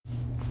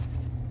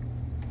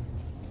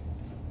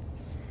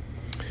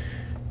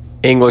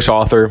English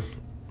author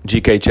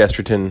G.K.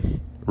 Chesterton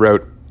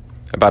wrote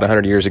about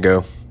 100 years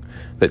ago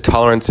that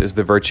tolerance is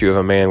the virtue of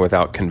a man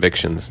without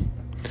convictions.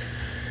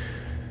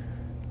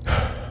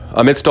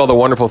 Amidst all the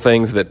wonderful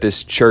things that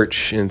this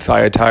church in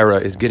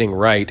Thyatira is getting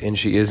right, and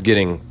she is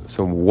getting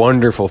some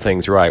wonderful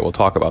things right, we'll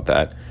talk about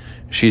that,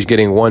 she's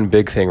getting one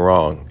big thing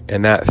wrong,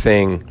 and that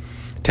thing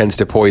tends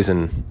to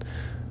poison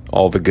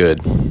all the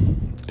good.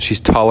 She's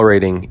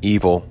tolerating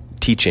evil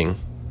teaching,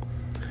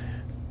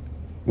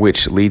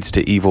 which leads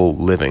to evil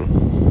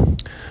living.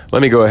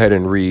 Let me go ahead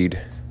and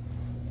read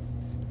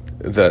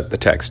the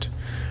text.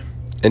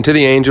 And to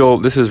the angel,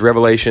 this is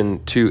Revelation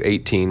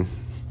 2:18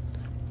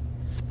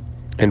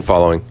 and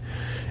following.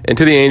 And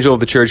to the angel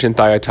of the church in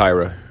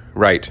Thyatira,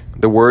 write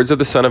the words of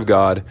the Son of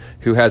God,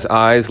 who has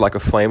eyes like a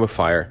flame of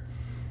fire,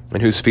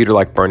 and whose feet are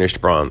like burnished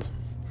bronze.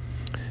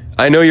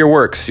 I know your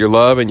works, your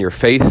love and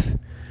faith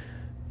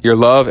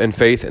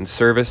and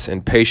service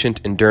and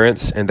patient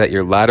endurance, and that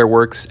your latter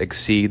works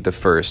exceed the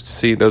first.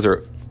 See, those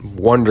are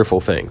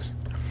wonderful things.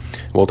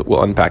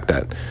 We'll unpack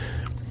that.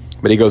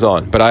 But he goes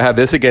on, but I have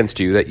this against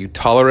you, that you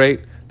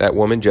tolerate that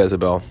woman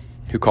Jezebel,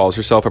 who calls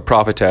herself a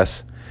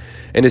prophetess,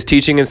 and is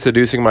teaching and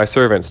seducing my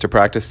servants to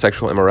practice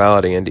sexual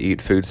immorality and to eat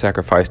food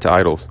sacrificed to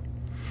idols.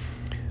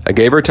 I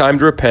gave her time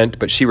to repent,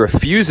 but she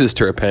refuses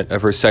to repent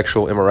of her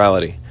sexual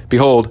immorality.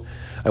 Behold,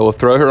 I will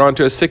throw her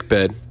onto a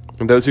sickbed,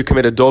 and those who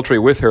commit adultery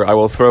with her I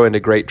will throw into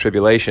great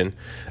tribulation,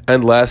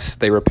 unless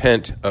they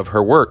repent of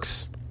her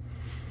works.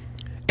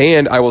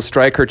 And I will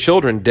strike her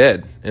children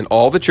dead, and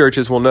all the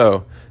churches will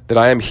know that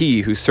I am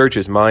he who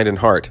searches mind and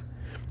heart,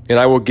 and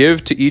I will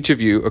give to each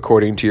of you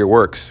according to your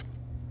works.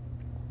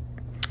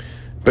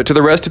 But to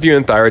the rest of you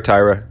in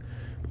Thyatira,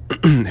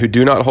 who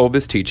do not hold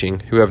this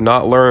teaching, who have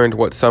not learned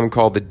what some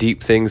call the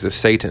deep things of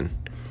Satan,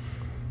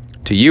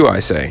 to you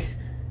I say,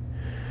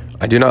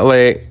 I do not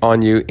lay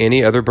on you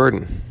any other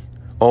burden,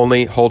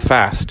 only hold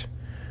fast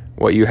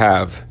what you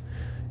have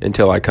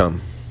until I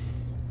come.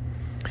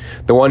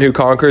 The one who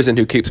conquers and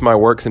who keeps my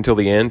works until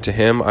the end, to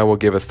him I will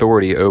give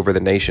authority over the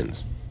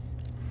nations,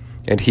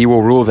 and he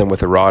will rule them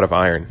with a rod of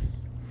iron,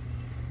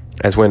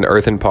 as when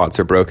earthen pots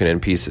are broken in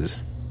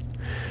pieces,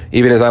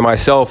 even as I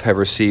myself have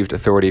received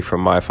authority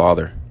from my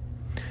Father.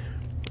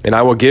 And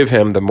I will give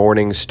him the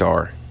morning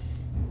star.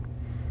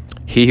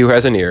 He who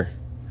has an ear,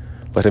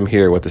 let him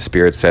hear what the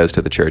Spirit says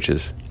to the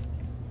churches.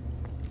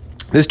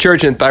 This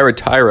church in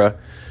Thyatira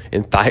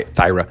is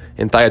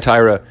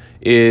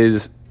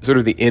sort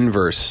of the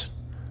inverse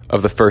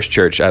of the first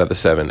church out of the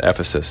seven,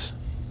 Ephesus.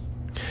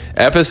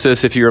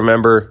 Ephesus, if you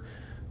remember,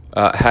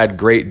 had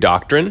great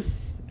doctrine,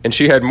 and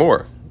she had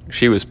more.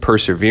 She was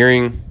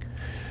persevering.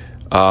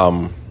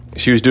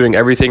 She was doing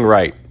everything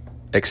right,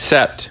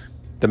 except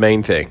the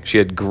main thing. She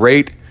had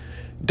great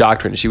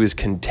doctrine. She was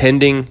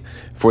contending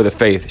for the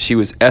faith. She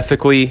was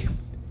ethically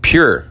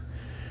pure,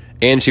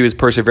 and she was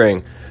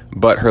persevering,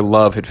 but her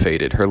love had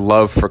faded. Her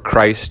love for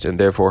Christ, and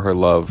therefore her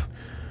love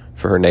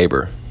for her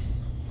neighbor.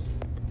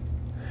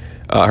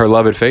 Her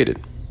love had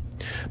faded.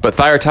 But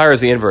Thyatira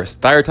is the inverse.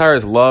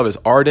 Thyatira's love is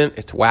ardent,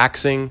 it's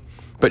waxing,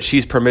 but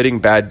she's permitting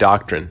bad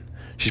doctrine.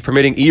 She's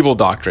permitting evil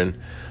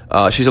doctrine.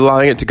 She's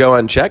allowing it to go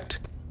unchecked.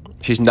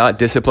 She's not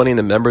disciplining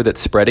the member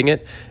that's spreading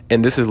it,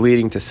 and this is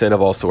leading to sin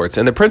of all sorts.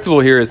 And the principle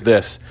here is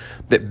this,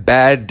 that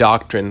bad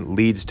doctrine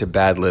leads to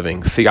bad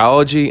living.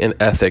 Theology and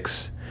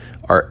ethics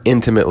are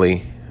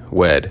intimately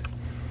wed.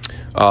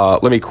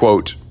 Let me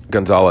quote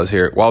Gonzalez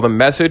here. While the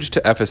message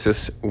to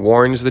Ephesus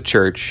warns the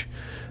church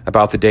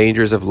about the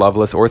dangers of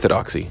loveless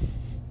orthodoxy.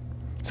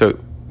 So,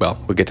 well,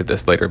 we'll get to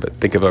this later, but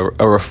think of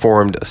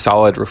a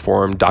solid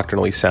reformed,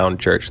 doctrinally sound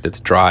church that's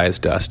dry as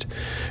dust,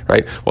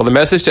 right? Well, the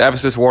message to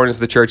Ephesus warns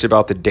the church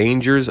about the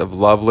dangers of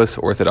loveless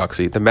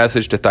orthodoxy. The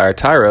message to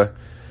Thyatira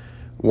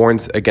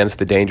warns against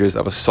the dangers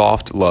of a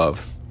soft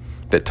love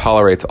that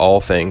tolerates all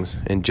things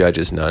and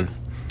judges none.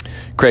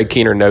 Craig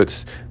Keener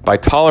notes, by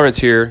tolerance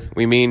here,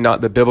 we mean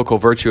not the biblical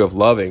virtue of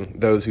loving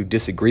those who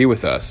disagree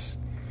with us.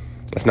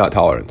 That's not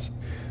tolerance,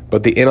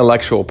 but the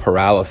intellectual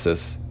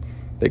paralysis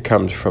that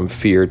comes from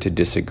fear to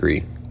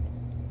disagree.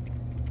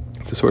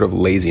 It's a sort of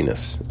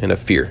laziness and a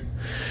fear.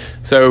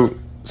 So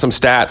some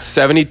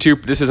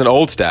stats, this is an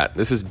old stat.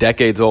 This is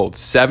decades old.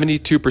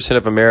 72%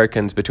 of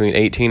Americans between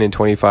 18 and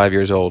 25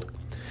 years old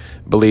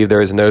believe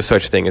there is no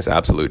such thing as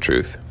absolute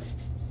truth.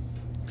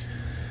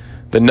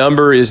 The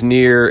number is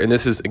near, and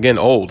this is again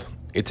old,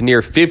 it's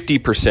near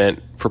 50%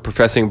 for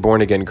professing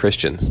born-again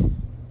Christians.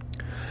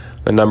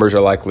 The numbers are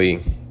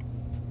likely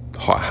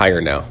higher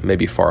now,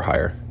 maybe far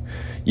higher.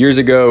 Years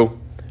ago,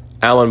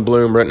 Alan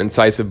Bloom wrote an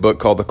incisive book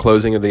called The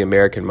Closing of the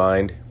American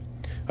Mind.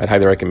 I'd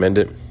highly recommend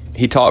it.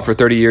 He taught for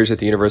 30 years at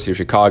the University of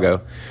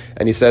Chicago,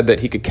 and he said that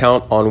he could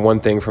count on one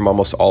thing from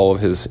almost all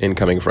of his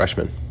incoming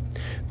freshmen.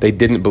 They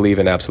didn't believe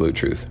in absolute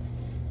truth.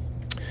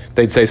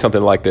 They'd say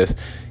something like this: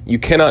 you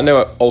cannot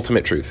know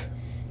ultimate truth.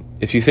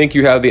 If you think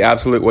you have the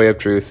absolute way of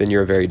truth, then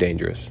you're very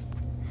dangerous.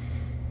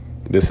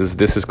 This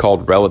is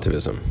called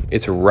relativism.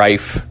 It's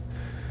rife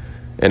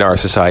in our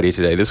society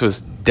today. This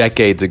was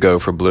decades ago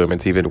for Bloom.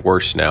 It's even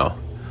worse now.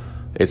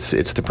 It's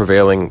the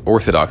prevailing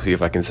orthodoxy,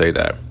 if I can say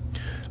that.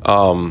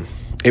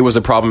 it was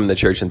a problem in the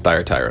church in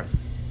Thyatira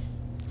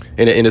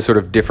in a sort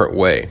of different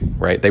way,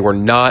 right? They were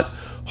not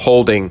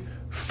holding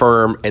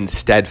firm and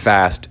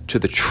steadfast to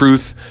the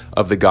truth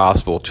of the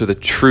gospel, to the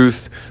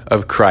truth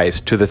of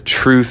Christ, to the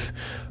truth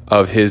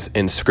of his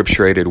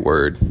inscripturated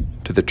word,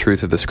 to the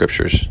truth of the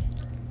scriptures.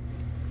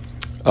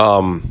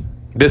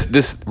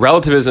 This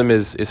relativism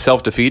is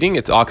self-defeating.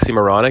 It's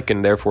oxymoronic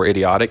and therefore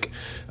idiotic.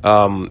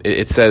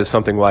 It says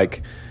something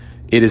like,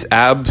 it is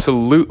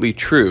absolutely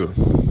true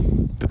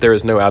that there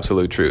is no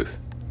absolute truth.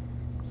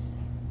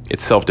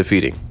 It's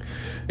self-defeating.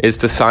 It's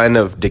the sign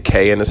of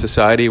decay in a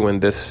society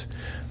when this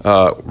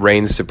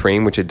reigns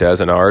supreme, which it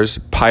does in ours.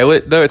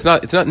 Pilate, though, it's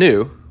not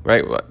new,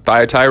 right?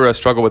 Thyatira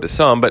struggled with it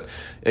some, but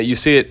you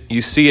see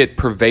it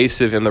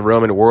pervasive in the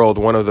Roman world.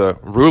 One of the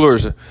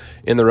rulers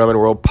in the Roman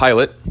world,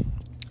 Pilate,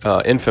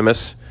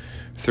 infamous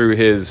through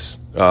his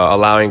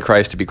allowing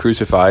Christ to be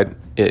crucified.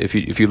 If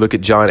you look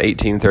at John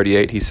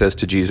 18:38, he says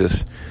to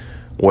Jesus,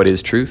 "What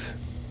is truth?"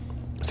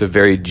 It's a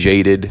very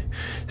jaded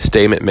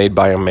statement made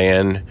by a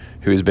man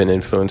who has been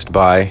influenced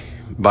by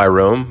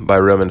Rome, by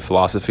Roman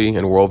philosophy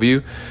and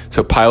worldview.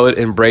 So Pilate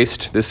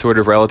embraced this sort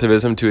of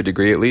relativism to a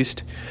degree, at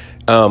least.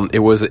 It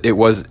was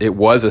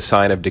a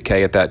sign of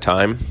decay at that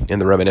time in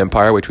the Roman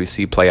Empire, which we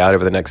see play out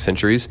over the next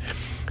centuries.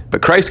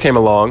 But Christ came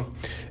along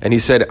and he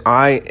said,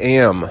 "I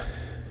am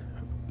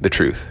the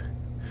truth."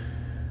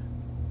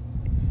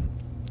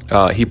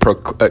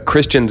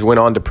 Christians went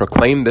on to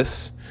proclaim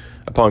this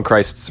upon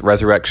Christ's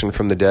resurrection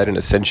from the dead and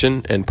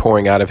ascension and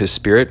pouring out of his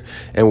Spirit,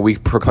 and we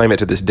proclaim it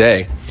to this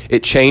day.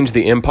 It changed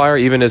the empire,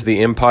 even as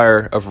the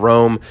empire of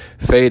Rome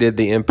faded,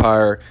 the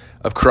empire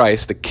of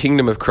Christ, the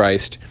kingdom of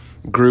Christ,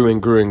 grew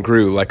and grew and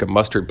grew like a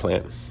mustard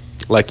plant,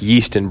 like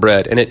yeast in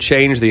bread, and it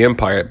changed the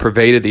empire. It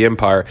pervaded the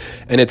empire,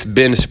 and it's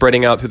been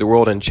spreading out through the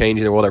world and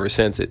changing the world ever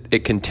since.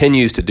 It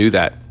continues to do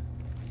that.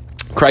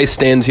 Christ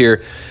stands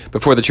here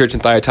before the church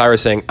in Thyatira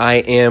saying, "I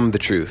am the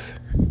truth."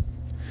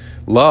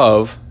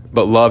 Love,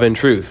 but love in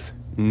truth.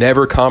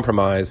 Never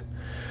compromise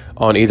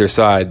on either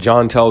side.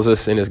 John tells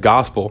us in his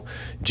gospel,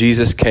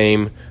 Jesus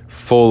came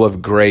full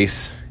of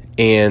grace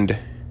and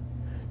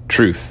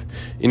truth.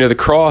 The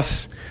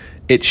cross,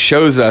 it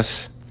shows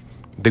us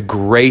the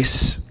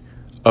grace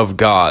of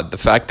God, the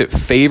fact that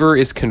favor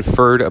is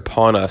conferred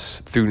upon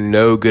us through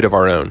no good of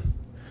our own,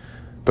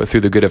 but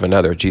through the good of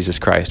another, Jesus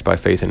Christ, by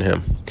faith in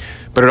him.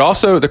 But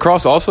the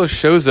cross also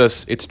shows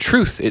us its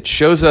truth. It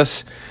shows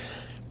us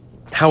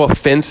how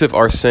offensive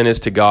our sin is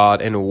to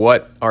God and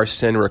what our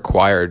sin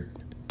required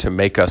to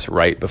make us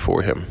right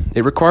before him.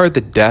 It required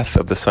the death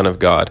of the Son of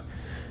God.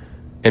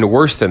 And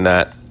worse than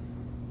that,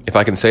 if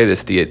I can say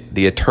this, the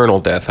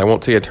eternal death. I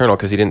won't say eternal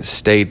because he didn't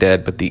stay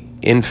dead, but the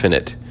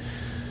infinite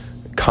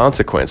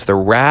consequence, the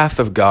wrath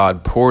of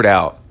God poured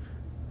out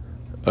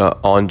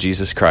on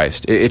Jesus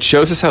Christ. It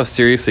shows us how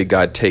seriously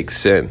God takes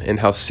sin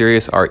and how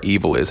serious our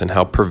evil is and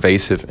how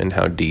pervasive and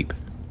how deep.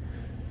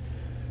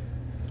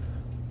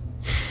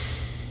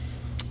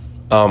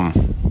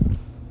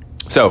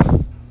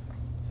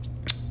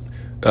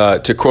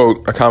 To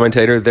quote a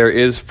commentator, there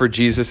is for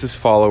Jesus'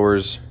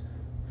 followers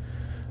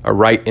a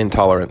right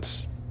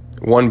intolerance,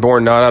 one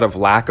born not out of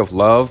lack of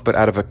love, but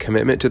out of a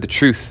commitment to the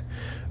truth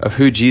of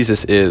who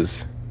Jesus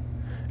is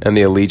and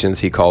the allegiance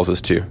he calls us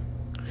to.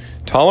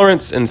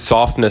 Tolerance and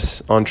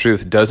softness on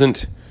truth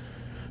doesn't,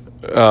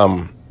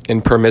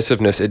 in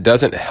permissiveness, it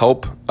doesn't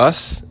help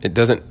us.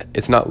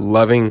 It's not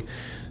loving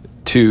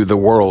to the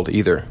world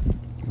either,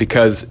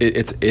 because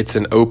it's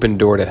an open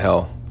door to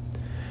hell.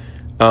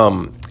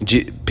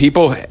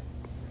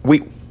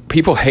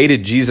 People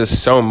hated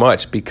Jesus so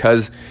much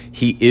because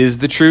he is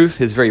the truth.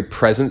 His very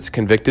presence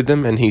convicted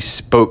them, and he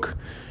spoke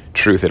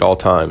truth at all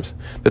times,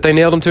 that they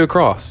nailed him to a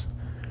cross.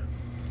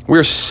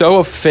 We're so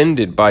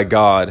offended by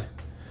God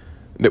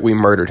that we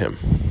murdered him.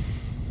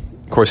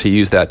 Of course, he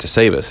used that to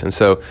save us. And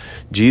so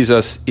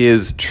Jesus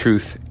is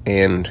truth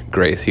and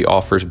grace. He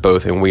offers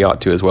both, and we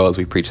ought to as well as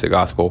we preach the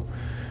gospel.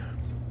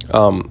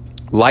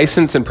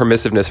 License and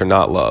permissiveness are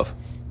not love.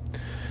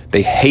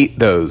 They hate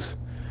those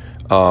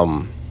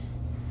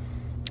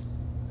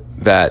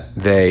that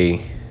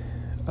they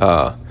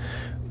are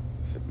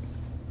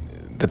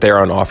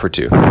on offer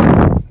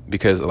to,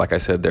 because, like I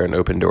said, they're an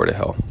open door to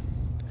hell.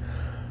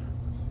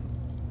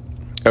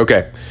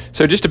 Okay,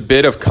 so just a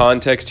bit of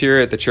context here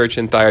at the church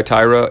in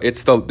Thyatira.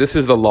 This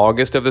is the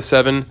longest of the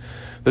seven.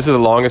 This is the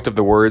longest of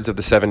the words of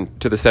the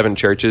seven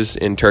churches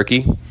in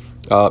Turkey,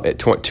 at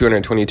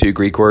 222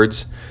 Greek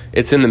words.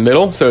 It's in the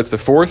middle, so it's the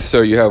fourth.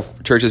 So you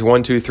have churches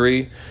 1, 2,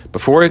 3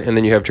 before it, and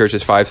then you have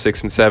churches 5,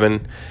 6, and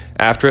 7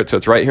 after it. So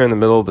it's right here in the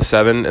middle of the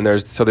seven, and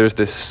there's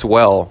this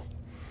swell.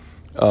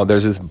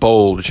 There's this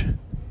bulge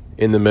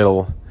in the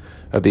middle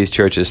of these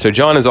churches. So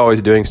John is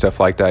always doing stuff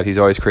like that. He's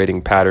always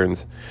creating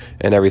patterns,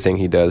 and everything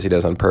he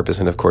does on purpose.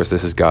 And of course,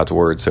 this is God's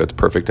word, so it's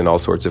perfect in all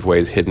sorts of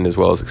ways, hidden as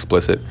well as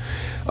explicit.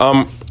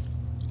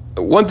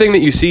 One thing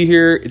that you see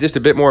here, just a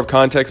bit more of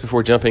context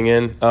before jumping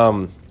in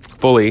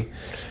fully,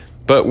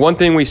 but one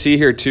thing we see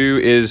here too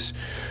is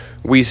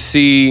we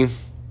see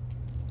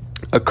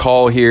a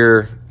call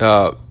here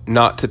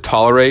not to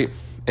tolerate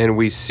and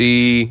we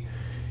see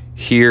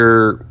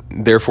here,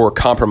 therefore,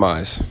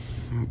 compromise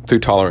through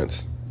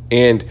tolerance.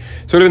 And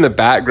sort of in the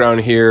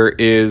background here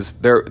is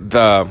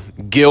the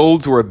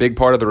guilds were a big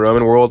part of the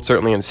Roman world,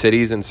 certainly in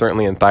cities and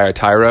certainly in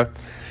Thyatira.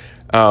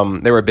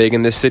 They were big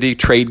in this city,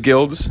 trade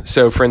guilds.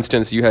 So, for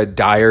instance, you had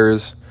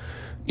dyers,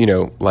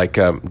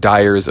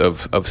 dyers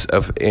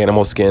of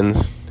animal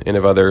skins and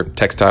of other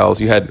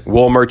textiles. You had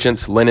wool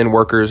merchants, linen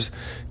workers,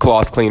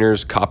 cloth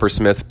cleaners,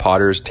 coppersmiths,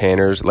 potters,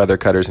 tanners, leather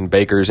cutters, and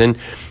bakers. And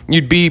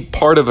you'd be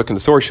part of a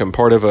consortium,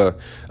 part of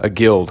a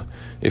guild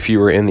if you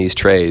were in these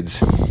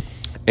trades.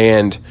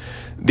 And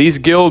these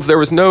guilds, there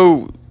was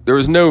no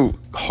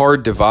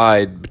hard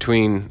divide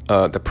between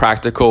the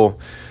practical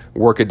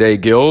workaday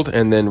guild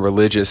and then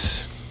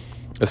religious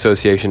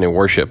association and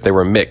worship. They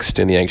were mixed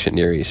in the ancient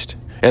Near East,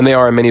 and they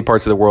are in many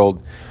parts of the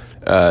world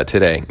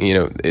today.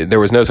 There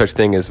was no such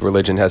thing as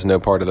religion has no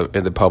part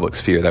in the public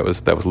sphere. That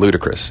was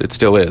ludicrous. It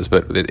still is,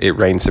 but it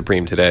reigns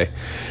supreme today.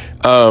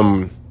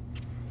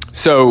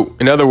 So,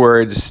 in other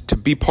words, to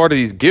be part of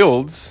these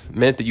guilds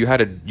meant that you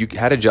had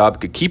a job, you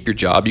could keep your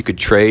job, you could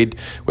trade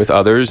with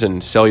others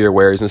and sell your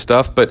wares and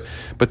stuff. But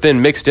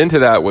then mixed into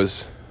that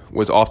was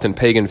often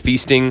pagan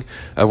feasting,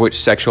 of which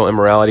sexual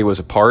immorality was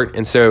a part.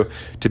 And so,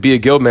 to be a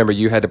guild member,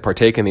 you had to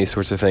partake in these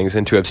sorts of things,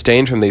 and to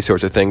abstain from these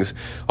sorts of things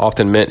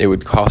often meant it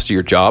would cost you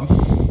your job,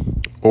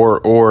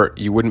 or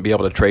you wouldn't be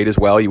able to trade as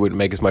well. You wouldn't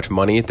make as much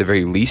money at the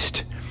very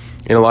least.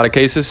 In a lot of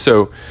cases,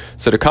 so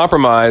to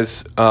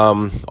compromise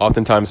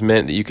oftentimes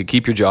meant that you could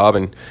keep your job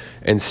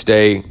and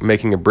stay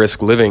making a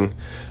brisk living,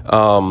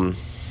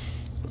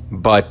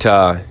 but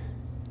to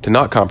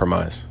not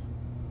compromise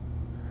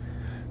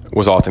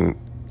was often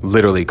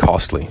literally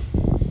costly.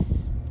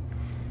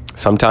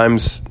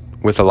 Sometimes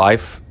with a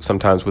life,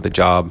 sometimes with a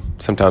job,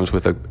 sometimes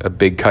with a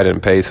big cut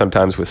in pay,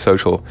 sometimes with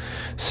social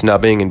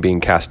snubbing and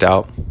being cast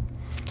out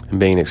and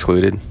being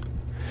excluded.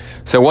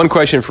 So one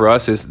question for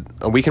us is,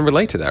 we can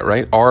relate to that,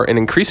 right? And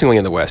increasingly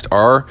in the West,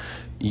 are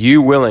you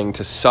willing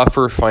to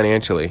suffer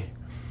financially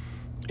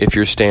if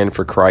your stand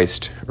for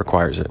Christ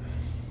requires it?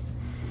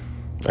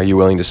 Are you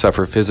willing to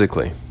suffer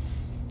physically?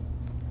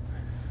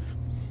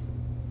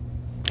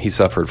 He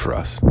suffered for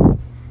us.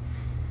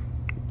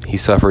 He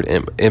suffered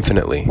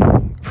infinitely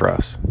for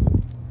us.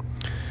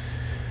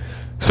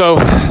 So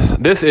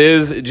this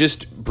is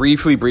just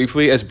briefly,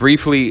 not as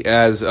briefly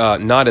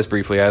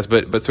as,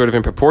 but sort of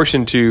in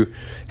proportion to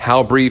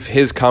how brief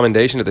his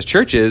commendation of this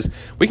church is,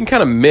 we can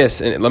kind of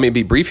miss, and let me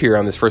be brief here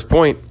on this first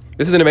point,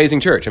 this is an amazing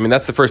church. I mean,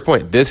 that's the first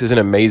point. This is an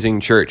amazing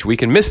church. We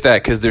can miss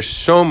that because there's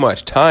so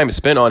much time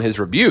spent on his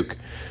rebuke,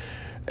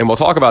 and we'll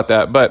talk about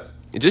that. But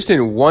just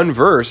in one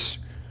verse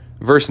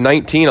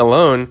 19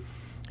 alone,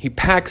 he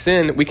packs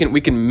in, we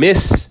can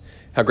miss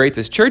how great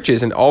this church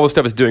is and all the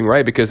stuff it's doing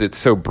right because it's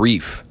so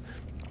brief.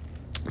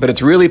 But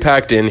it's really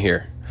packed in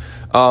here.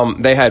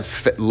 They had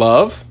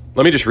love.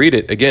 Let me just read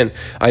it again.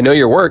 I know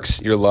your works,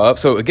 your love.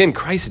 So again,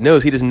 Christ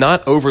knows he does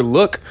not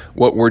overlook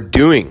what we're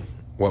doing,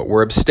 what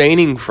we're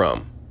abstaining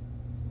from.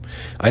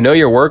 I know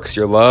your works,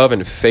 your love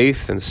and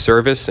faith and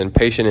service and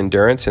patient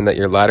endurance, and that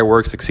your latter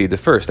works exceed the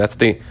first. That's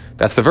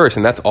the verse,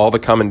 and that's all the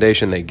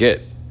commendation they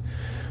get.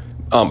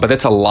 But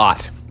that's a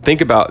lot.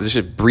 Think about this.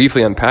 Just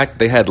briefly unpack.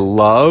 They had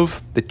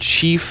love, the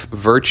chief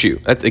virtue.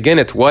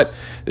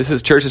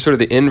 Church is sort of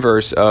the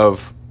inverse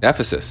of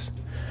Ephesus.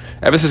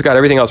 Ephesus got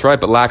everything else right,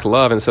 but lacked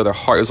love, and so their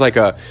heart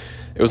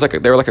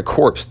they were like a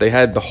corpse. They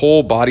had the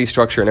whole body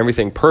structure and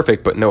everything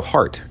perfect, but no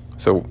heart.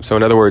 So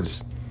in other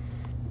words,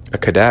 a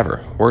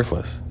cadaver,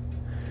 worthless.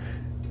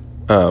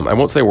 I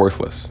won't say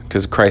worthless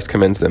because Christ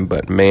commends them,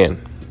 but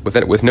man,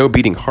 with no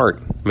beating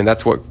heart. I mean,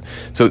 that's what.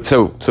 So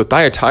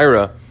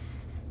Thyatira,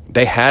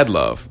 they had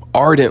love,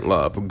 ardent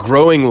love,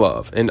 growing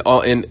love, and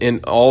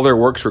all their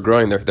works were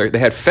growing. They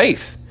had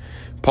faith.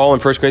 Paul in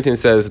 1 Corinthians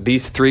says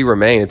these three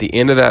remain at the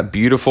end of that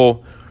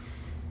beautiful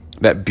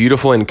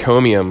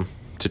encomium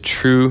to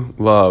true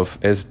love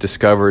as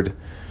discovered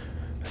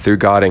through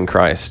God in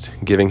Christ,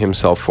 giving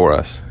himself for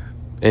us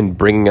and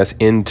bringing us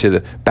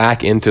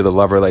back into the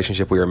love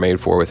relationship we were made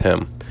for with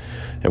him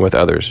and with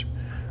others.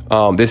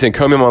 This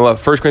encomium on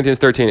love, 1 Corinthians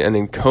 13, an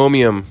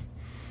encomium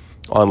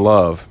on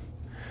love.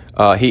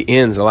 He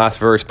ends the last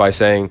verse by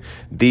saying,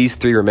 these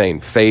three remain,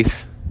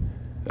 faith,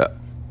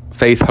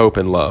 hope,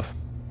 and love.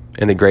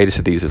 And the greatest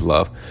of these is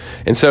love.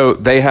 And so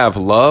they have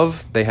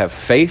love, they have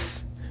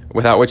faith,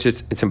 without which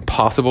it's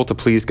impossible to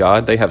please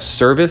God. They have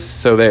service,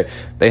 so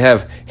they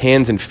have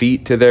hands and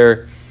feet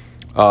to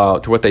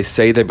what they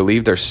say they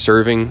believe. They're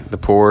serving the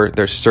poor,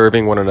 they're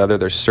serving one another,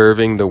 they're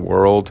serving the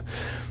world,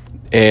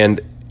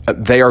 and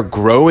they are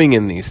growing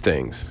in these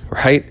things,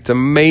 right? It's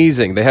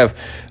amazing. They have,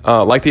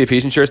 like the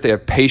Ephesian church, they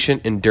have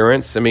patient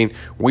endurance. I mean,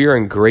 we are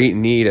in great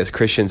need as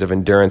Christians of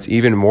endurance,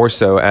 even more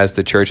so as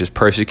the church is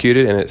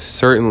persecuted, and it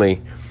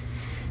certainly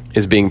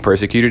is being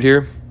persecuted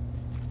here.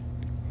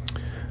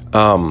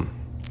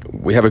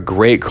 We have a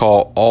great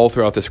call all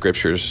throughout the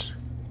scriptures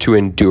to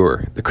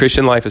endure. The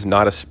Christian life is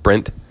not a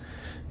sprint,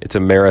 it's a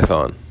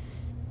marathon.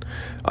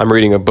 I'm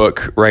reading a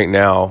book right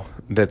now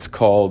that's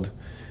called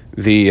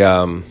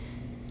I'm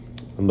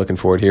looking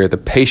forward here, The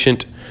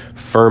Patient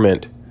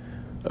ferment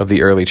of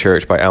the early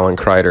church by Alan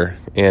Kreider.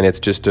 And it's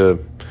just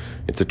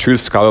it's a true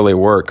scholarly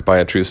work by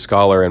a true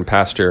scholar and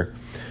pastor,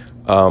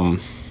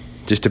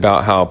 just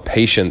about how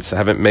patience, I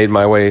haven't made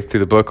my way through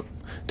the book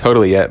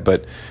totally yet,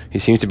 but he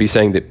seems to be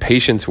saying that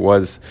patience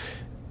was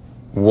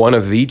one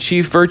of the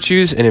chief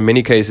virtues, and in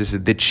many cases,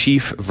 the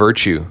chief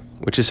virtue,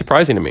 which is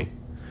surprising to me,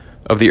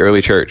 of the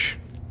early church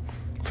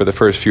for the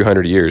first few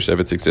hundred years of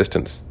its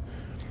existence.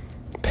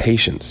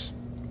 Patience.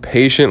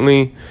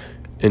 Patiently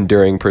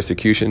enduring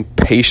persecution,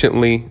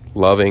 patiently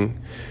loving,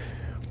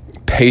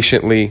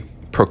 patiently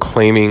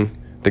proclaiming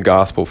the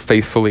gospel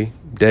faithfully,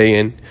 day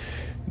in,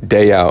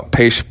 day out,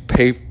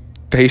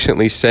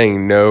 patiently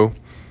saying no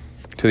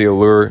to the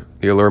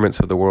allurements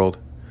of the world.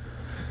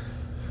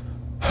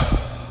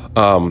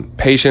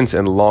 Patience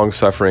and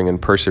long-suffering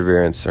and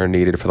perseverance are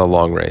needed for the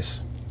long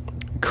race.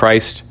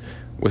 Christ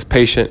was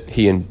patient,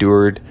 he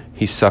endured,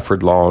 he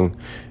suffered long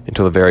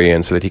until the very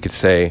end so that he could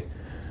say,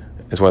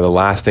 as one of the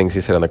last things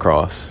he said on the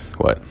cross,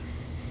 what?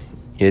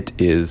 It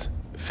is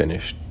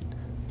finished.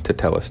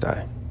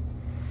 Tetelestai.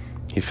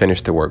 He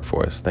finished the work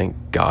for us. Thank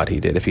God he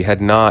did. If he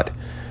had not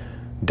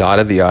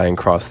dotted the I and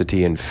crossed the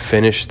T and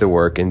finished the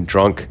work and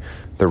drunk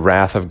the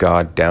wrath of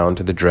God down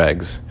to the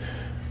dregs,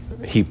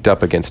 heaped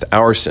up against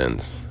our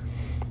sins,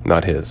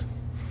 not his,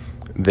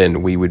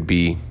 then we would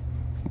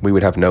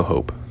have no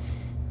hope.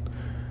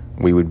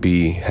 We would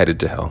be headed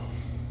to hell.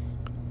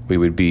 We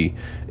would be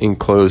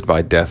enclosed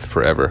by death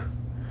forever.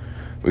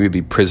 We would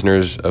be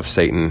prisoners of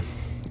Satan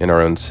in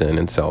our own sin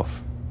and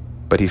self.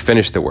 But he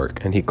finished the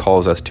work, and he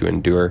calls us to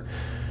endure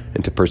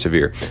and to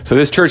persevere. So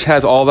this church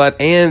has all that,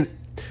 and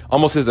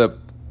almost as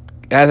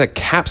a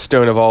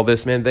capstone of all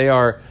this, man, they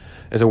are,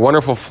 as a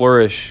wonderful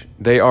flourish,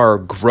 they are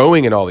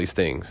growing in all these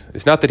things.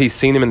 It's not that he's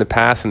seen them in the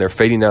past and they're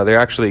fading now. They're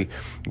actually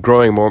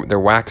growing more. They're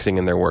waxing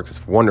in their works.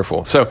 It's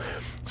wonderful. So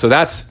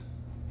that's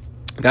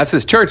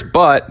his church,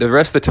 but the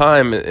rest of the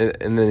time,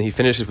 and then he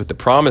finishes with the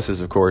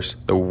promises, of course,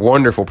 the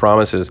wonderful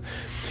promises.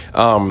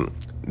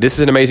 This is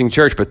an amazing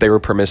church, but they were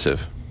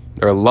permissive.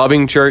 They're a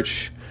loving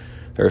church.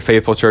 They're a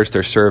faithful church.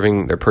 They're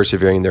serving, they're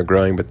persevering, they're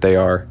growing, but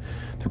they're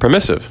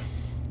permissive.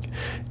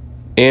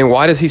 And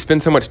why does he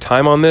spend so much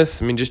time on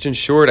this? I mean, just in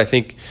short,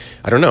 I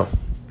don't know.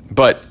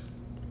 But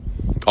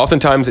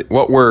oftentimes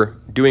what we're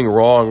doing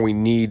wrong, we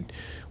need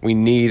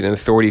an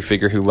authority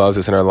figure who loves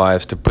us in our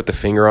lives to put the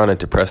finger on and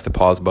to press the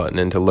pause button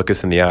and to look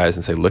us in the eyes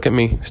and say, look at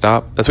me,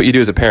 stop. That's what you do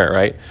as a parent,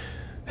 right?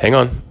 Hang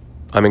on.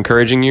 I'm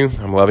encouraging you.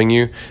 I'm loving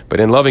you. But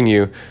in loving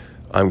you,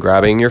 I'm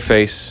grabbing your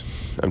face.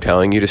 I'm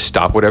telling you to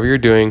stop whatever you're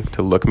doing,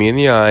 to look me in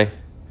the eye,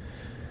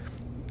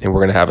 and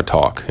we're going to have a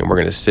talk, and we're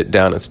going to sit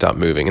down and stop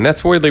moving. And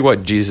that's really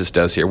what Jesus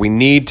does here. We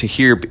need to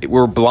hear.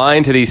 We're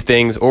blind to these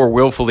things or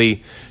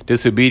willfully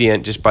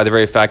disobedient just by the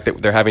very fact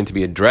that they're having to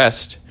be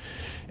addressed.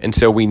 And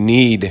so we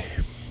need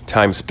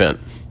time spent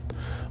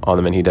on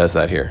them, and he does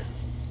that here.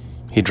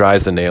 He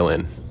drives the nail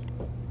in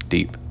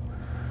deep.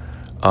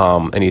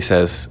 And he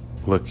says,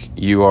 look,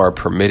 you are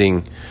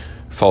permitting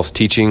false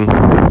teaching,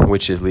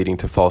 which is leading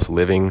to false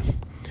living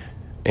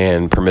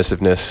and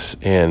permissiveness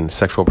and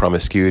sexual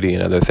promiscuity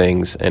and other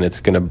things, and it's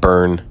going to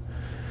burn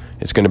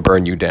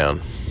you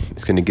down.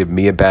 It's going to give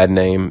me a bad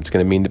name. It's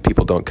going to mean that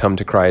people don't come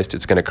to Christ.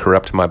 It's going to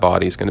corrupt my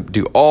body. It's going to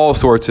do all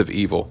sorts of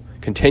evil,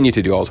 continue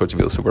to do all sorts of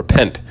evil. So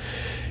repent.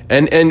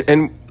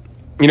 And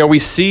we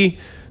see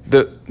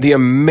the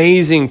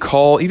amazing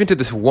call even to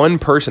this one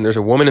person. There's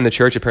a woman in the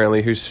church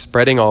apparently who's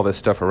spreading all this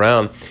stuff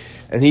around,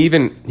 and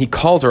he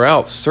calls her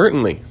out.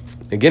 Certainly,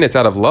 again, it's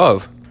out of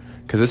love,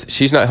 because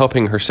she's not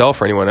helping herself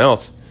or anyone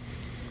else.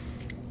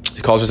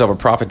 She calls herself a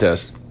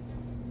prophetess.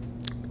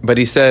 But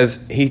he says,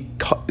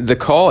 the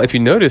call, if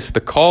you notice,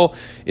 the call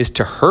is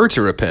to her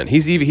to repent.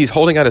 He's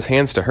holding out his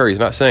hands to her. He's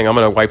not saying, I'm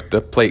going to wipe the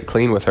plate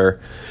clean with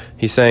her.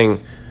 He's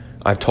saying,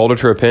 I've told her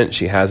to repent.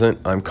 She hasn't.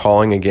 I'm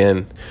calling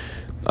again.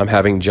 I'm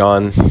having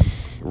John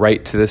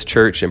write to this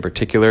church in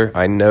particular.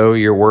 I know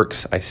your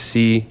works. I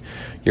see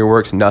your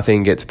works.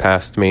 Nothing gets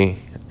past me.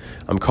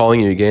 I'm calling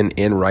you again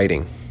in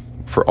writing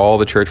for all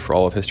the church, for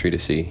all of history to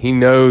see. He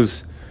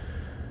knows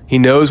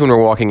when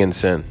we're walking in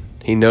sin.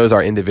 He knows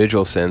our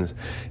individual sins,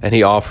 and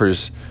he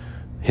offers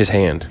his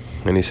hand,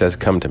 and he says,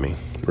 come to me,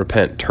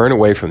 repent, turn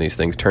away from these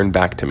things, turn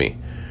back to me,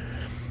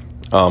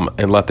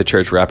 and let the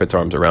church wrap its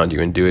arms around you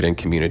and do it in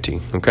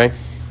community, okay?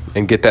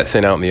 And get that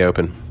sin out in the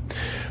open.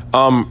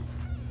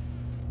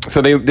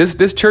 So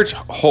this church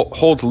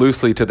holds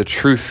loosely to the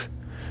truth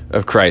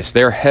of Christ.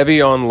 They're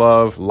heavy on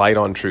love, light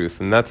on truth,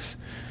 and that's,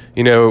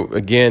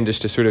 again,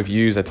 just to sort of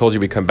use, I told you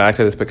we come back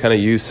to this, but kind of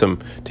use some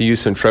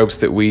tropes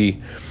that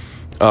we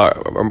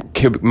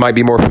might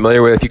be more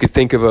familiar with. You could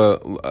think of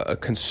a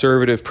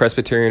conservative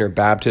Presbyterian or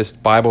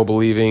Baptist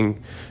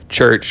Bible-believing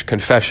church,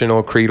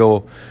 confessional,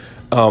 creedal,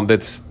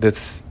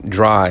 that's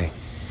dry.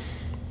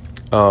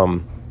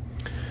 That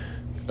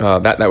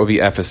would be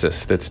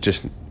Ephesus. That's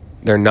just,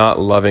 they're not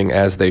loving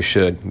as they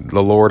should,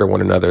 the Lord or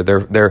one another.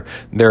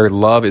 Their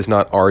love is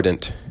not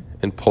ardent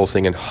and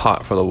pulsing and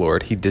hot for the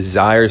Lord. He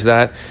desires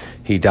that.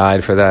 He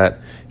died for that.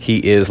 He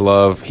is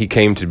love. He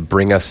came to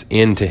bring us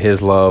into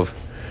his love,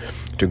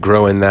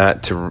 grow in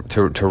that,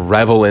 to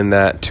revel in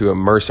that, to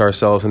immerse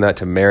ourselves in that,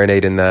 to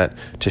marinate in that,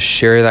 to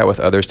share that with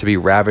others, to be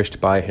ravished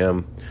by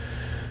him.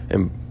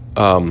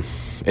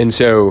 And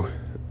so,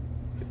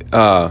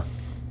 the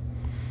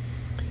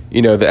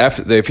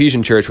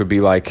Ephesian church could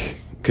be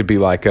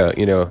like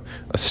a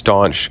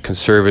staunch,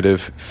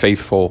 conservative,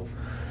 faithful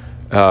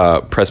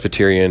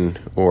Presbyterian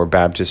or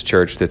Baptist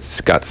church that's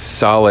got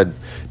solid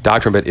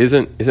doctrine, but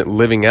isn't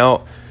living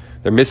out.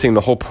 They're missing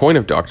the whole point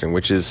of doctrine,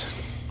 which is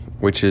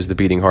the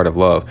beating heart of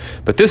love.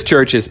 But this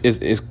church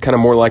is kind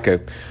of more like a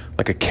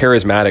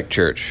charismatic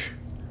church,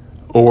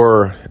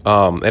 or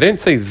I didn't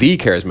say the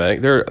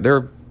charismatic.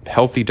 They're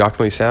healthy,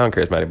 doctrinally sound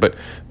charismatic, but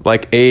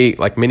like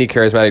many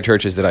charismatic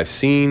churches that I've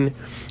seen,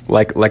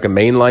 like a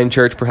mainline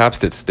church perhaps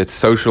that's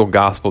social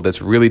gospel,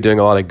 that's really doing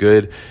a lot of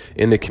good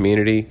in the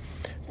community.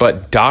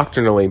 But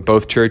doctrinally,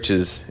 both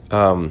churches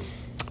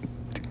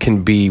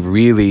can be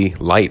really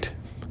light,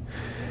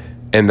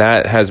 and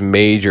that has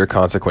major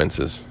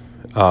consequences.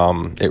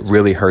 It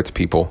really hurts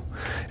people,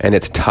 and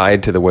it's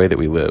tied to the way that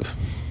we live.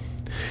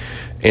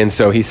 And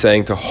so he's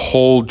saying to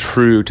hold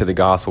true to the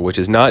gospel, which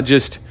is not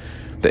just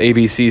the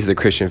ABCs of the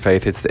Christian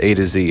faith, it's the A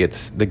to Z.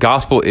 The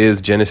gospel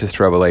is Genesis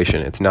to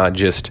Revelation. It's not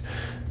just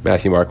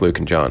Matthew, Mark, Luke,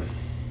 and John.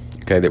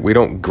 Okay, that we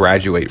don't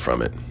graduate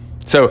from it.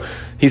 So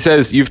he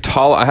says,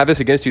 I have this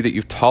against you that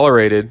you've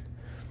tolerated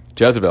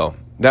Jezebel.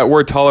 That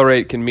word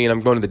tolerate can mean, I'm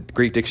going to the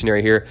Greek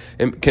dictionary here,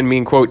 it can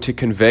mean, quote, to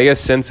convey a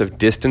sense of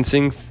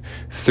distancing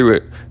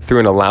through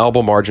an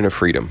allowable margin of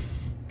freedom.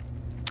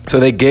 So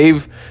they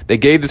gave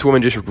this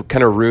woman just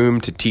kind of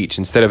room to teach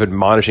instead of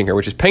admonishing her,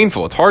 which is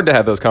painful. It's hard to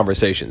have those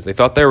conversations. They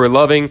thought they were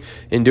loving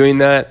in doing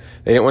that.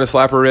 They didn't want to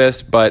slap her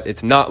wrist, but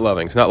it's not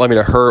loving. It's not loving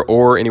to her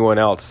or anyone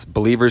else.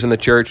 Believers in the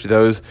church,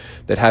 those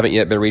that haven't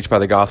yet been reached by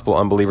the gospel,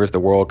 unbelievers of the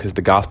world, because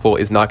the gospel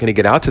is not going to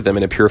get out to them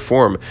in a pure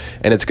form,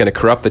 and it's going to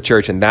corrupt the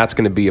church, and that's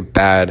going to be a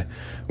bad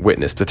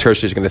witness. The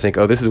church is going to think,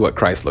 oh, this is what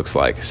Christ looks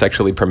like,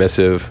 sexually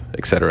permissive,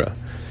 etc.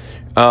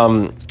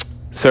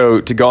 So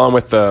to go on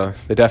with the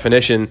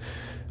definition,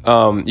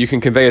 you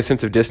can convey a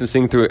sense of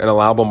distancing through an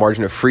allowable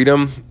margin of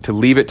freedom, to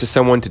leave it to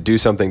someone to do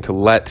something, to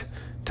let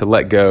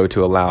go,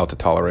 to allow, to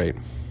tolerate.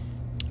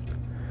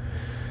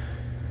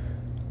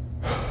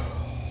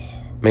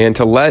 Man,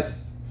 to let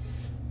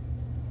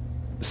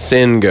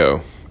sin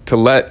go, to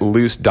let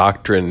loose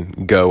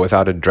doctrine go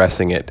without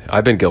addressing it.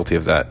 I've been guilty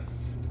of that.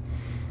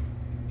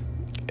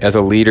 As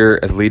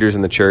leaders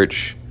in the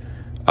church,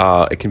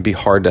 it can be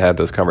hard to have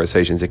those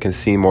conversations. It can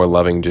seem more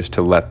loving just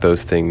to let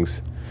those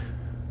things,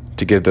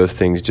 to give those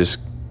things just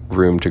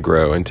room to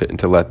grow, and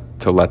to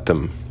let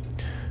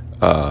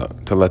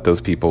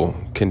those people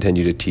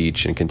continue to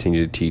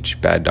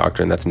teach bad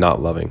doctrine. That's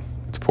not loving.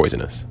 It's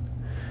poisonous.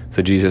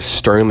 So Jesus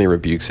sternly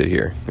rebukes it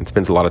here and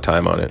spends a lot of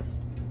time on it.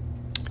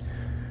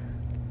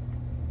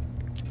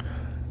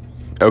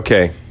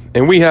 Okay,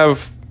 and we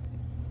have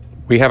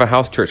a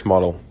house church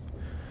model,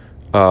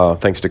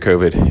 thanks to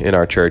COVID, in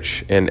our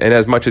church, and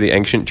as much of the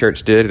ancient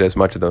church did, as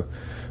much of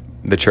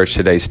the church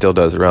today still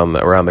does around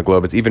the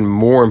globe. It's even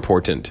more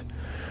important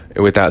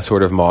with that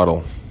sort of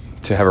model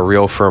to have a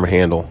real firm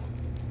handle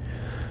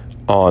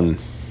on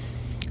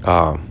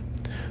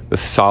the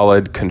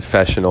solid,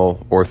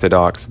 confessional,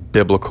 orthodox,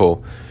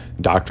 biblical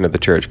doctrine of the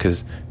church,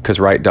 because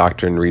right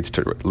doctrine leads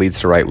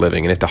to right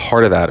living, and at the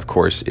heart of that, of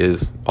course,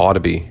 ought to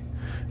be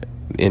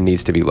and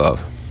needs to be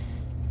love.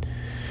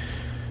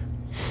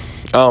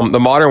 The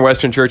modern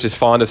Western church is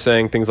fond of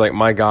saying things like,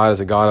 "My God is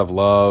a God of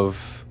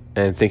love,"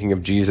 and thinking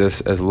of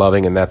Jesus as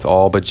loving, and that's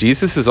all. But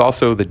Jesus is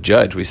also the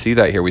judge. We see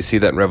that here. We see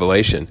that in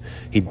Revelation.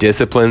 He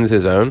disciplines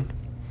his own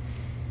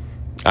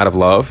out of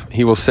love.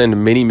 He will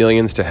send many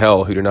millions to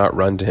hell who do not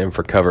run to him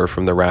for cover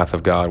from the wrath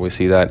of God. We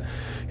see that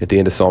at the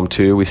end of Psalm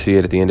 2. We see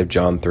it at the end of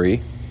John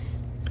 3.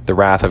 The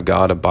wrath of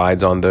God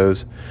abides on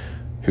those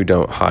who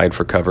don't hide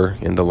for cover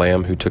in the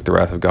Lamb who took the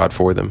wrath of God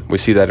for them. We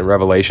see that in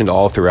Revelation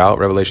all throughout.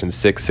 Revelation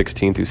 6,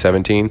 16 through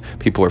 17.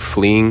 People are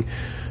fleeing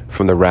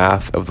from the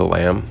wrath of the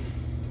Lamb.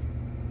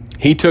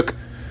 He took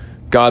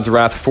God's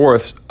wrath for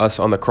us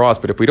on the cross,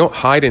 but if we don't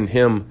hide in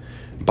him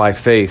by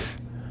faith,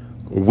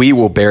 we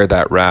will bear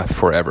that wrath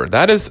forever.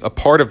 That is a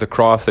part of the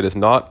cross that is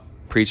not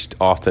preached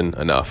often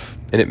enough,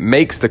 and it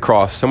makes the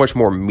cross so much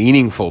more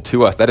meaningful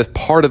to us. That is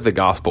part of the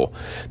gospel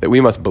that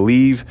we must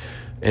believe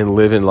and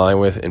live in line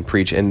with and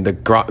preach, and the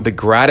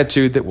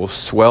gratitude that will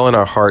swell in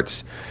our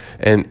hearts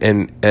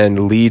and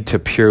lead to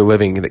pure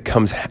living that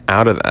comes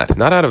out of that,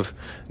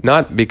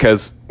 not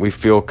because we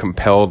feel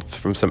compelled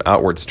from some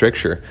outward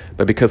stricture,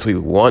 but because we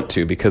want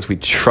to, because we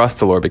trust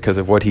the Lord, because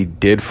of what he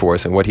did for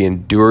us and what he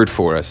endured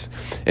for us,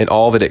 and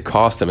all that it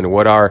cost him, and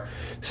what our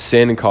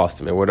sin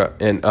cost him,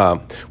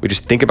 and we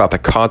just think about the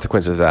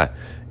consequences of that.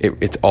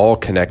 It's all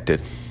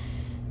connected,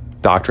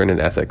 doctrine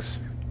and ethics.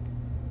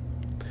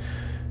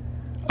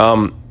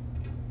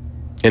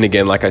 And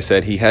again, like I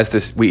said, he has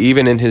this,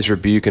 even in his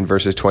rebuke in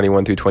verses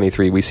 21 through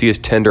 23, we see his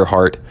tender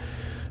heart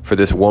for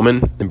this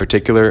woman in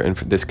particular, and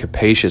for this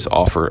capacious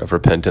offer of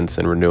repentance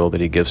and renewal that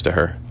he gives to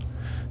her.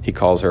 He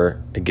calls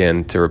her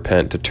again to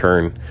repent, to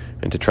turn,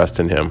 and to trust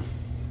in him.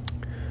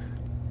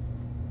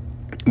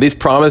 These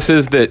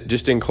promises that,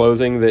 just in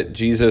closing, that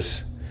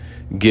Jesus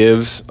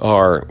gives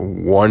are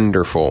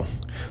wonderful.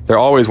 They're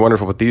always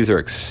wonderful, but these are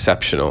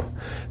exceptional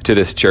to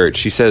this church.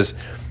 He says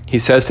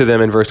to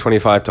them in verse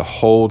 25 to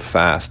hold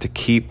fast, to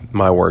keep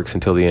my works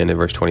until the end in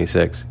verse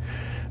 26.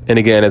 And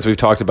again, as we've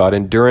talked about,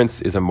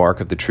 endurance is a mark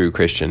of the true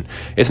Christian.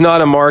 It's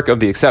not a mark of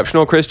the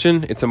exceptional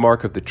Christian. It's a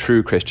mark of the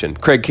true Christian.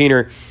 Craig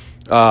Keener,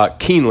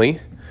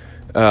 Keenly,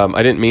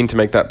 I didn't mean to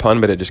make that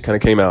pun, but it just kind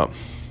of came out.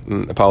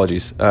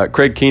 Apologies.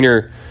 Craig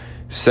Keener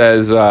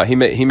says,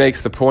 he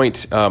makes the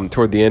point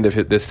toward the end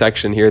of this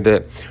section here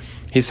that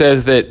he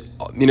says that,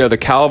 the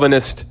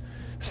Calvinist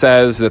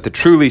says that the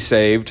truly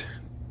saved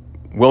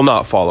will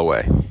not fall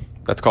away.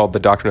 That's called the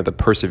doctrine of the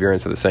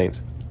perseverance of the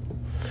saints.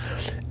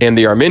 And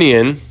the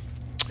Arminian,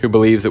 who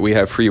believes that we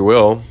have free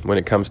will when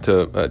it comes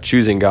to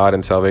choosing God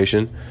and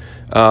salvation,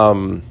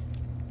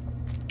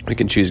 we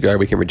can choose God,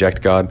 we can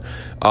reject God.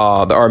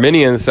 The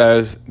Arminian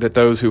says that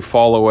those who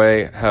fall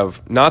away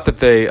have, not that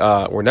they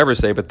were never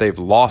saved, but they've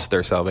lost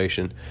their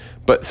salvation.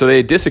 But so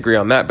they disagree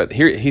on that. But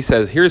here he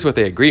says, here's what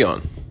they agree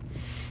on: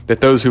 that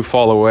those who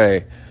fall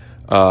away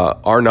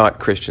are not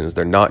Christians,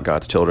 they're not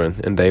God's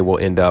children, and they will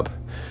end up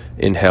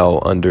in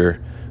hell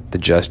under the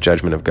just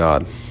judgment of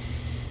God.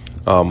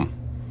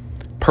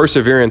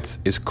 Perseverance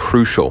is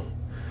crucial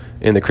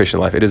in the Christian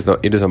life. It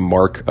is a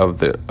mark of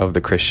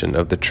the Christian,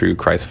 of the true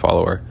Christ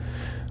follower.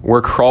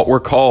 We're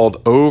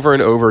called over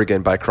and over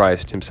again by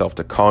Christ himself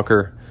to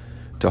conquer,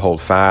 to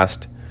hold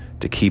fast,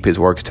 to keep his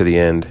works to the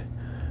end.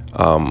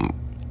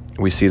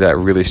 We see that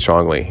really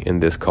strongly in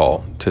this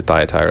call to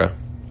Thyatira.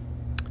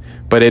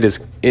 But it is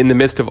in the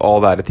midst of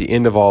all that, at the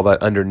end of all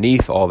that,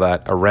 underneath all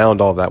that,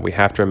 around all that, we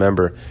have to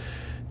remember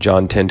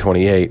John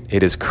 10:28.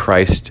 It is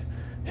Christ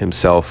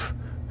himself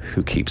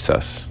who keeps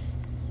us.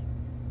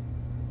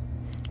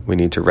 We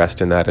need to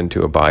rest in that and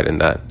to abide in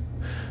that.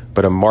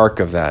 But a mark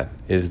of that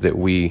is that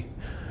we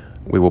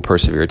will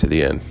persevere to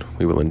the end.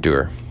 We will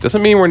endure.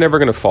 Doesn't mean we're never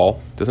going to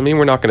fall. Doesn't mean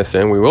we're not going to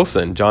sin. We will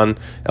sin. John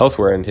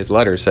elsewhere in his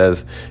letter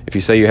says, if you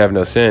say you have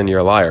no sin, you're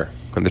a liar,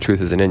 and the truth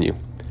isn't in you.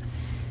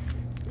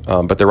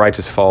 But the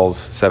righteous falls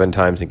 7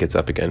 times and gets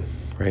up again,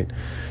 right?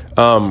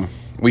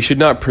 We should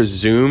not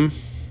presume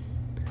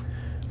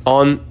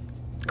on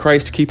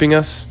Christ keeping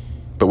us,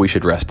 but we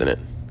should rest in it.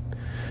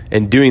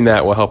 And doing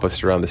that will help us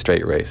to run the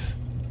straight race,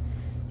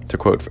 to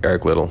quote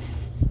Eric Liddell,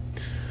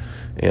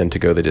 and to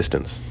go the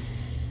distance,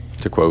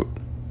 to quote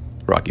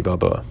Rocky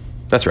Balboa.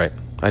 That's right.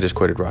 I just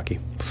quoted Rocky.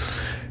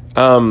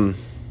 Praying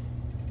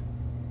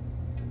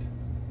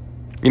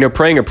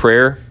a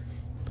prayer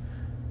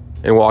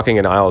and walking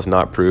an aisle is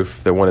not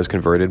proof that one is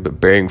converted, but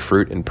bearing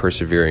fruit and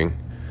persevering,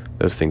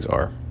 those things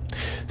are.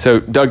 So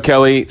Doug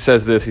Kelly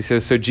says this. He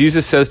says, so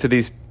Jesus says to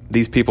these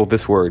people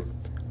this word: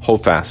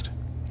 hold fast.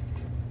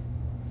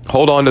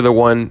 Hold on to the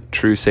one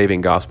true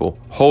saving gospel.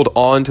 Hold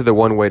on to the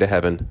one way to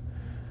heaven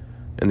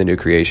and the new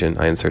creation.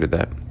 I inserted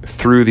that.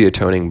 Through the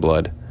atoning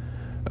blood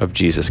of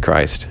Jesus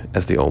Christ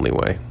as the only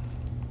way.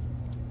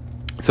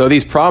 So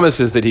these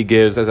promises that he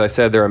gives, as I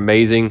said, they're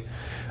amazing.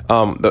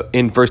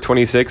 In verse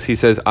 26, he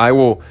says, I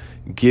will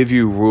give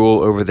you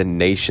rule over the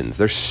nations.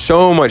 There's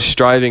so much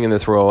striving in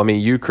this world. I mean,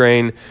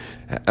 Ukraine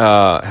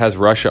has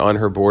Russia on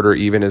her border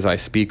even as I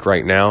speak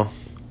right now.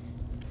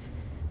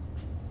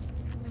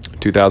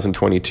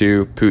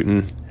 2022,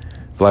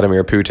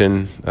 Vladimir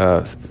Putin,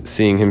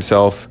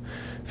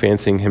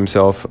 fancying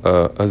himself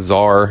a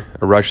czar,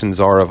 a Russian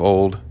czar of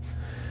old,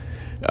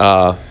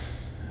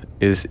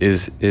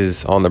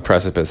 is on the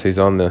precipice. He's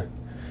on the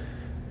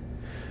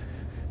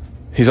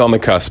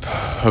cusp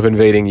of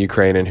invading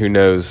Ukraine, and who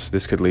knows,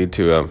 this could lead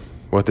to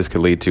what this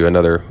could lead to,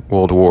 another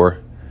world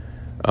war.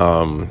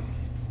 The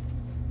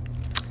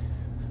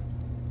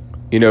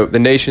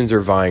nations are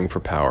vying for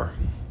power.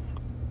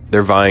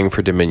 They're vying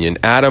for dominion.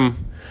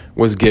 Adam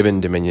was given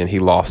dominion. He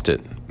lost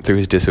it through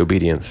his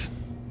disobedience.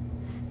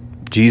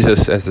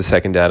 Jesus, as the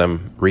second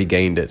Adam,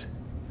 regained it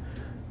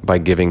by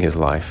giving his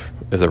life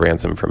as a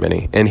ransom for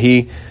many. And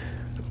he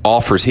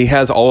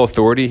has all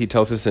authority. He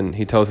tells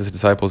his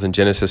disciples in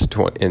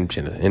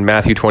in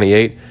Matthew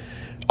 28,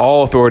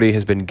 all authority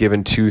has been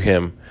given to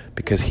him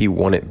because he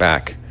won it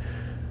back.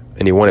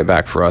 And he won it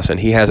back for us. And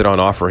he has it on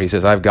offer. He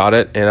says, I've got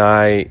it,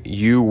 and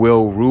you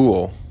will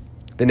rule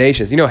the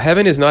nations.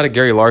 Heaven is not a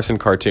Gary Larson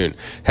cartoon.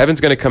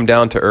 Heaven's going to come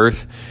down to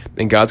earth,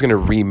 and God's going to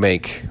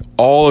remake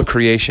all of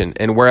creation.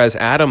 And whereas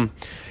Adam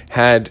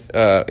had,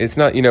 it's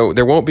not,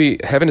 there won't be,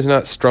 heaven is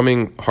not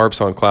strumming harps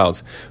on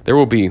clouds. There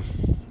will be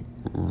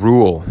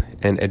rule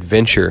and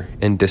adventure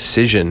and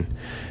decision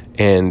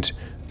and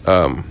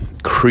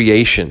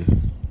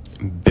creation,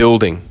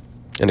 building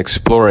and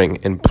exploring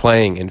and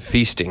playing and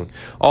feasting.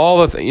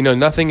 All of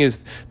nothing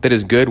that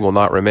is good will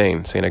not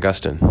remain, St.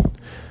 Augustine.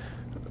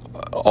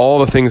 All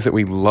the things that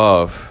we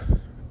love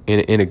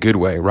in a good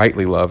way,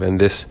 rightly love in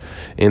this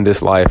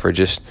life, are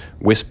just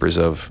whispers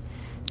of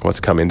what's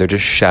coming. They're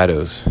just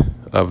shadows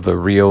of the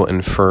real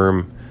and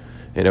firm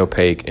and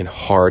opaque and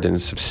hard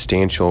and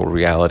substantial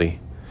reality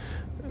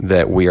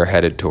that we are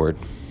headed toward.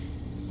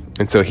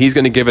 And so he's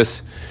going to give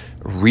us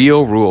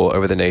real rule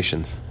over the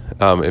nations.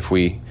 if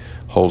we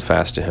hold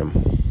fast to him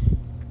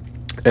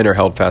and are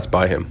held fast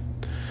by him.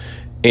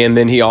 And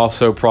then he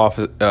also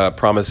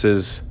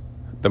promises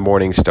the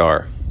morning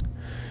star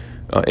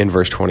in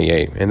verse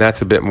 28. And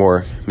that's a bit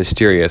more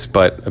mysterious,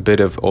 but a bit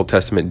of Old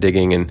Testament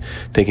digging and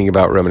thinking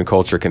about Roman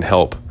culture can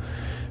help.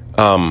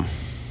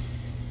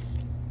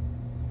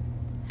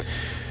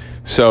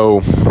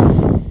 So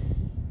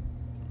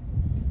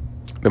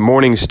the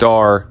morning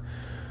star,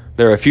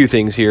 there are a few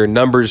things here.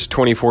 Numbers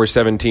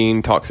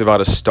 24:17 talks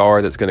about a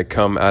star that's going to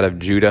come out of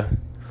Judah,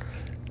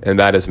 and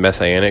that is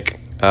messianic.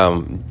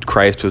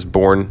 Christ was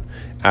born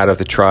out of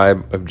the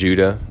tribe of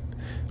Judah.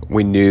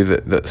 We knew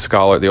that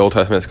the Old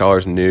Testament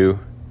scholars knew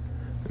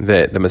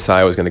that the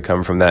Messiah was going to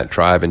come from that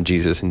tribe, and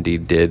Jesus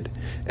indeed did,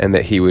 and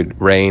that he would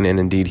reign, and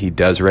indeed he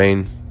does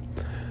reign.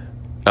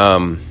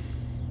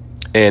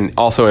 And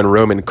also in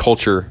Roman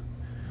culture,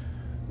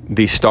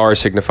 the star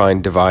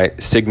signified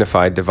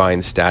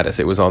divine status.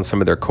 It was on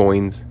some of their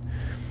coins.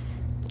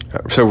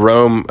 So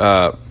Rome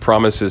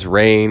promises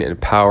reign and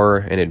power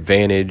and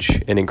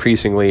advantage, and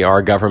increasingly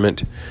our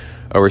government,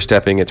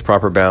 overstepping its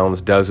proper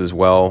bounds, does as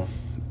well.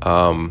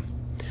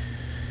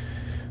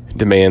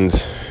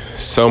 Demands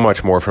so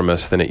much more from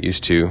us than it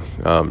used to.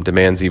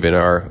 Demands even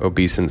our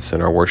obeisance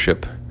and our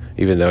worship,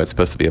 even though it's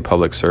supposed to be a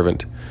public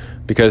servant,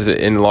 because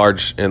in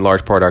large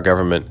part our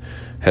government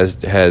has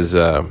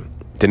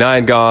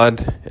denied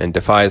God and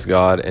defies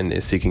God and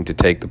is seeking to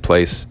take the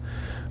place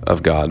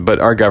of God. But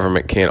our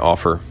government can't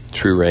offer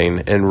true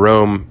reign, and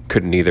Rome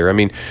couldn't either. I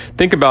mean,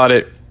 think about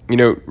it. You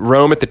know,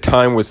 Rome at the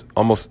time was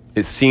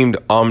it seemed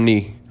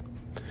omnipotent,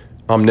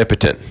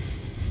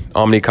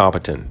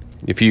 omnicompetent.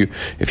 If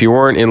you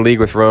weren't in league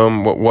with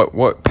Rome,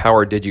 what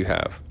power did you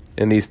have?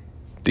 And these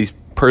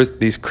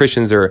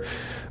Christians are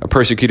a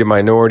persecuted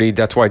minority.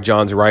 That's why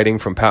John's writing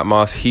from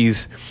Patmos.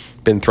 He's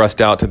been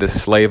thrust out to this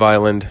slave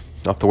island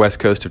off the west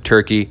coast of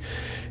Turkey.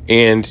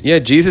 And yeah,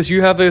 Jesus,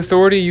 you have the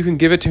authority. You can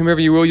give it to whomever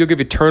you will. You'll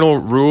give eternal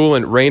rule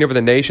and reign over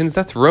the nations.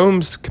 That's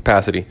Rome's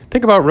capacity.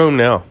 Think about Rome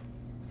now.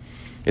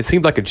 It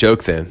seemed like a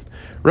joke then.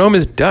 Rome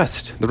is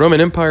dust. The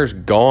Roman Empire is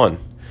gone.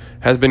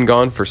 Has been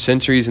gone for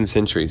centuries and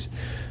centuries.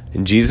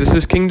 In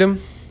Jesus'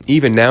 kingdom,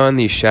 even now in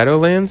these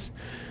shadowlands,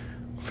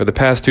 for the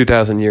past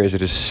 2,000 years,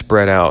 it has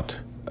spread out,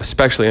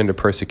 especially under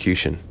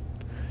persecution.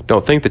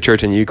 Don't think the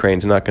church in Ukraine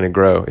is not going to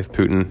grow if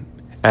Putin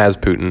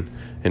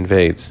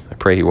invades. I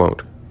pray he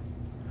won't.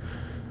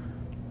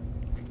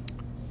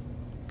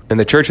 And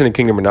the church and the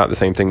kingdom are not the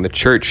same thing. The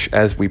church,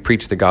 as we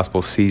preach the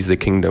gospel, sees the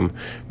kingdom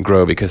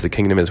grow because the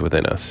kingdom is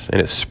within us.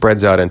 And it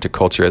spreads out into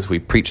culture as we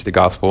preach the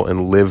gospel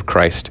and live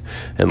Christ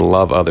and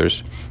love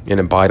others and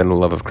abide in the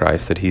love of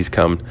Christ, that he's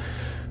come,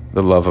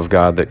 the love of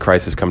God that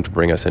Christ has come to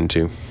bring us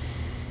into.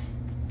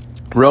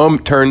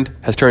 Rome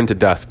has turned to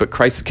dust, but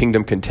Christ's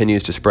kingdom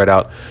continues to spread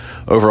out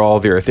over all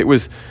the earth. It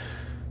was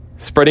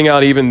spreading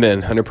out even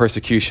then under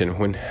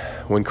persecution.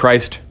 When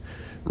Christ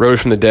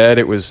rose from the dead,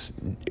 it was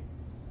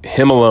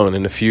him alone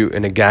and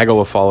a gaggle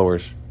of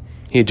followers.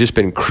 He had just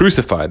been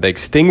crucified. They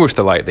extinguished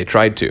the light. They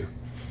tried to.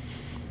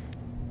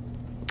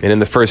 And in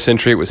the first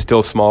century, it was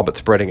still small but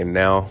spreading, and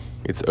now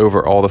it's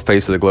over all the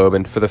face of the globe.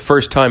 And for the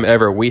first time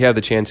ever, we have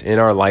the chance in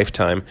our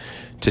lifetime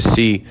to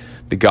see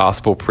the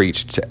gospel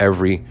preached to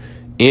every,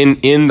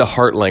 in the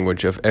heart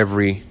language of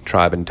every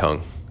tribe and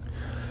tongue.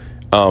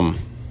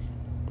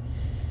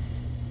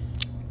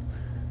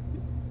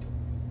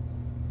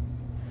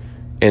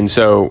 And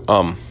so,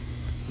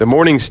 the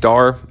morning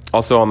star,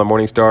 also on the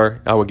morning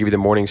star, I will give you the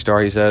morning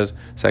star, he says,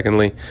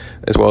 secondly,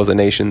 as well as the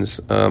nations.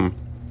 The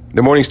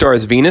morning star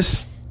is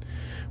Venus,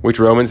 which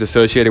Romans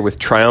associated with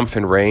triumph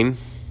and reign.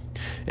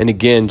 And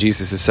again,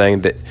 Jesus is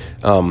saying that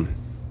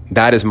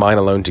that is mine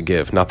alone to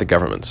give, not the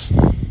government's,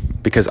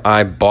 because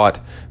I bought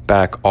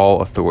back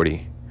all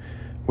authority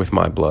with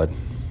my blood.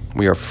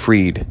 We are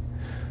freed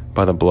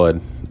by the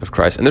blood of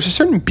Christ. And there's a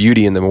certain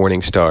beauty in the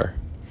morning star.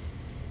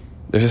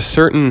 There's a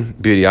certain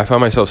beauty. I find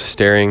myself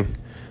staring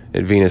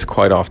at Venus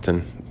quite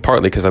often,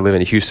 partly because I live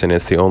in Houston.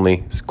 It's the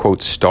only,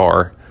 quote,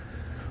 star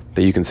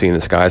that you can see in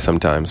the sky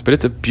sometimes. But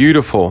it's a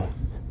beautiful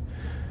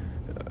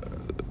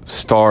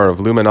star of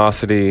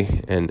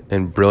luminosity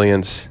and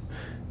brilliance,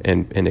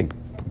 and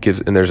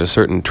there's a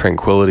certain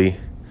tranquility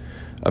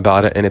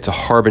about it, and it's a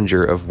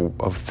harbinger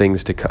of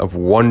things to come, of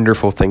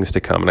wonderful things to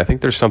come. And I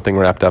think there's something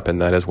wrapped up in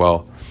that as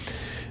well.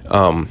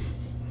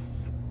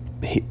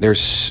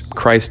 There's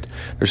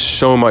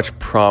so much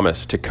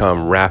promise to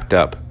come wrapped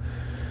up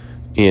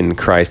in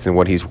Christ and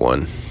what he's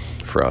won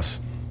for us.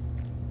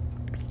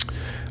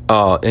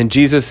 And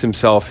Jesus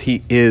himself,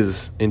 he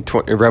is, in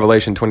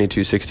Revelation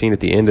 22:16, at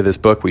the end of this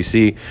book, we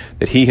see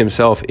that he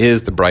himself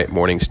is the bright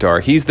morning star.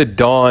 He's the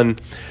dawn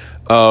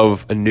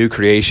of a new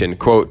creation.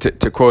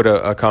 To quote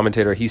a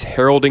commentator, he's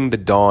heralding the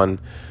dawn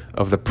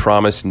of the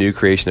promised new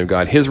creation of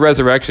God. His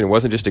resurrection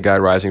wasn't just a guy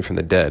rising from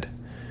the dead.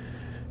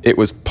 It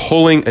was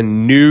pulling a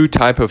new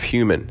type of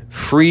human,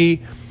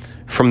 free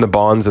from the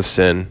bonds of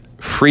sin,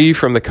 free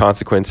from the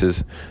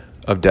consequences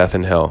of death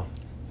and hell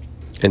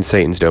and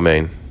Satan's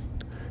domain,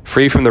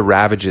 free from the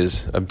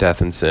ravages of death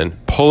and sin,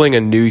 pulling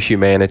a new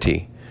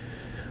humanity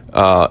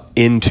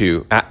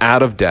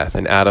out of death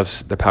and out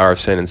of the power of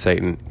sin and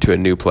Satan to a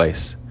new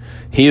place.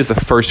 He is the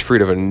first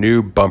fruit of a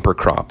new bumper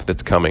crop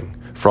that's coming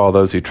for all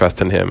those who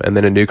trust in him. And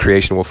then a new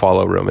creation will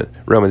follow,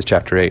 Romans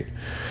chapter 8.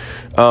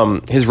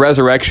 His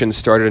resurrection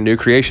started a new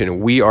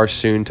creation. We are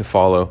soon to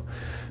follow,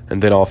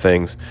 and then all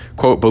things.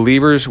 Quote,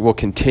 believers will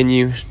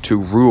continue to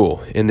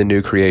rule in the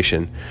new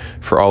creation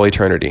for all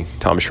eternity,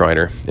 Tom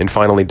Schreiner. And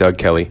finally, Doug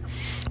Kelly.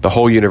 The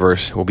whole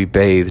universe will be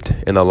bathed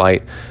in the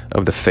light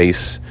of the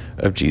face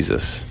of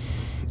Jesus.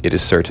 It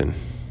is certain.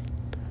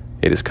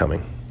 It is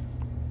coming.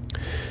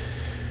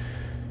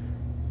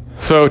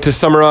 So to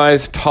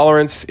summarize,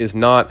 tolerance is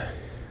not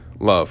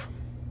love.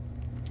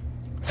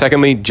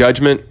 Secondly,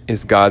 judgment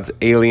is God's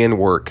alien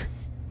work.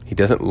 He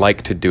doesn't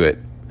like to do it,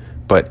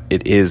 but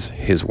it is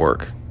his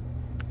work.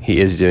 He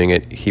is doing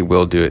it. He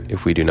will do it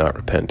if we do not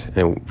repent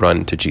and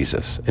run to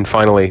Jesus. And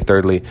finally,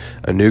 thirdly,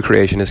 a new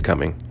creation is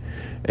coming,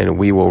 and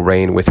we will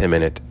reign with him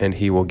in it, and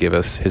he will give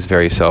us his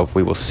very self.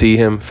 We will see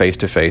him face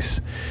to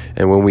face,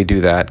 and when we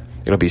do that,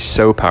 it'll be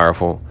so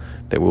powerful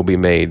that we'll be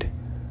made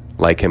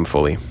like him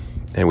fully,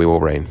 and we will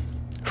reign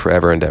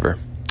forever and ever.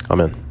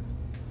 Amen.